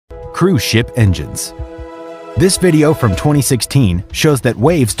cruise ship engines. This video from 2016 shows that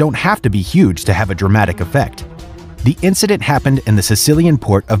waves don't have to be huge to have a dramatic effect. The incident happened in the Sicilian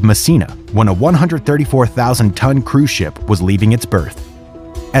port of Messina when a 134,000-ton cruise ship was leaving its berth.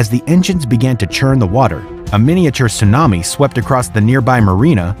 As the engines began to churn the water, a miniature tsunami swept across the nearby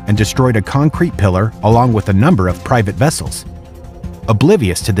marina and destroyed a concrete pillar along with a number of private vessels.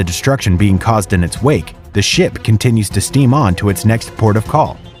 Oblivious to the destruction being caused in its wake, the ship continues to steam on to its next port of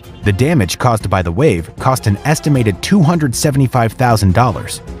call. The damage caused by the wave cost an estimated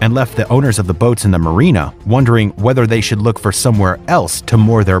 $275,000 and left the owners of the boats in the marina wondering whether they should look for somewhere else to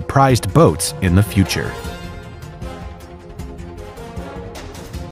moor their prized boats in the future.